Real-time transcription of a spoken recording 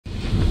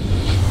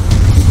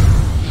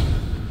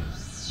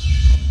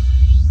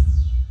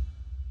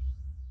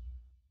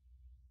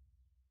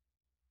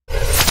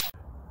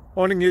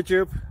Morning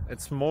YouTube,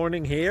 it's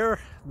morning here.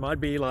 It might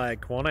be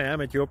like 1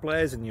 a.m. at your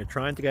place and you're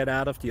trying to get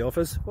out of the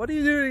office. What are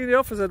you doing in the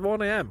office at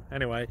 1 a.m.?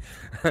 Anyway,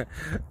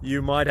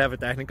 you might have a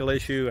technical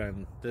issue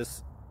and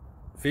this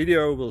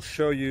video will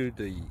show you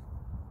the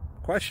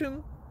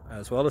question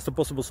as well as the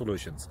possible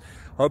solutions.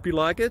 Hope you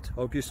like it,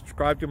 hope you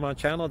subscribe to my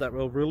channel. That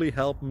will really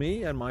help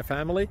me and my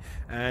family,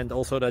 and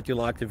also that you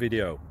like the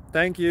video.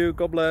 Thank you,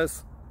 God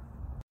bless.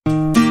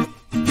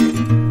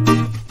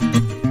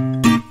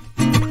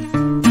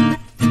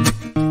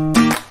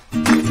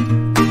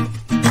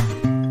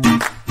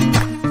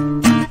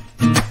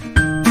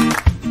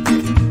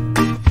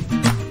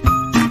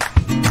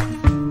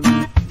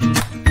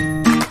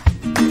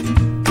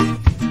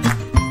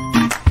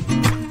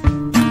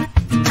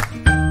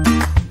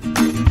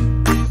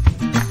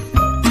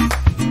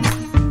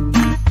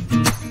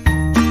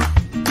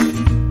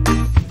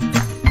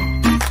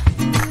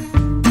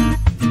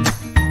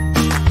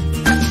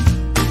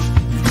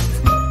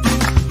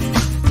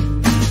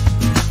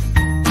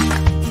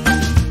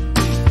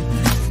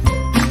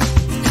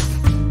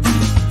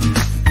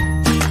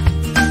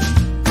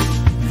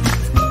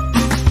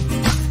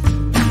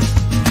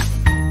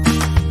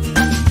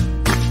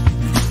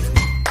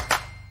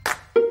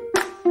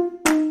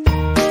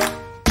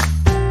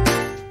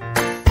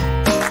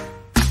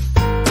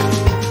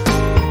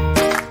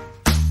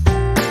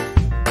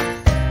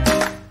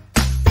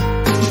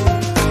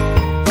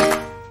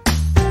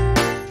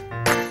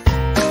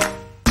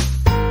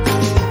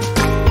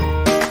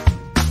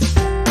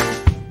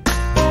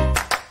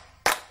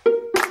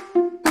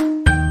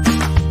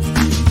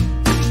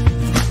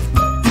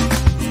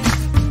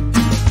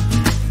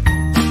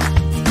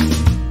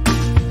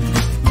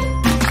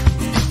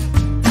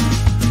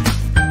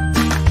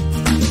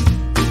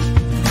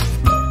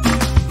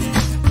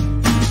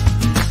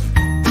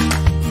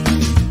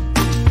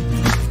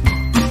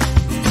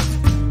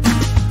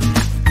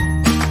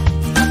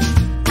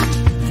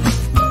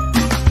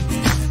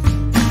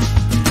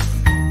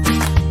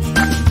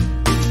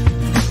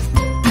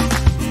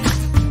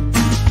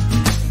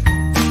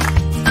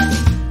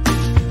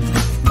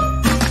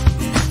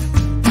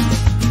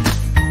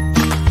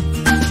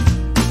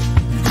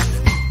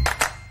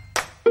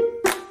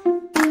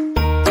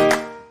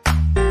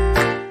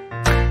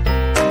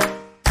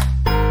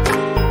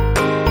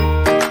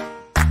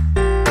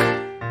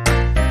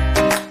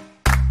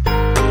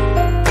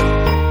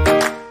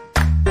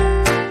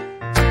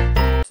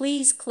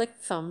 Please click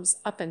thumbs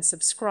up and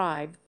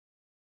subscribe.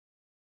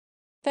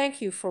 Thank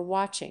you for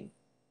watching.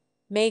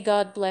 May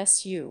God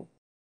bless you.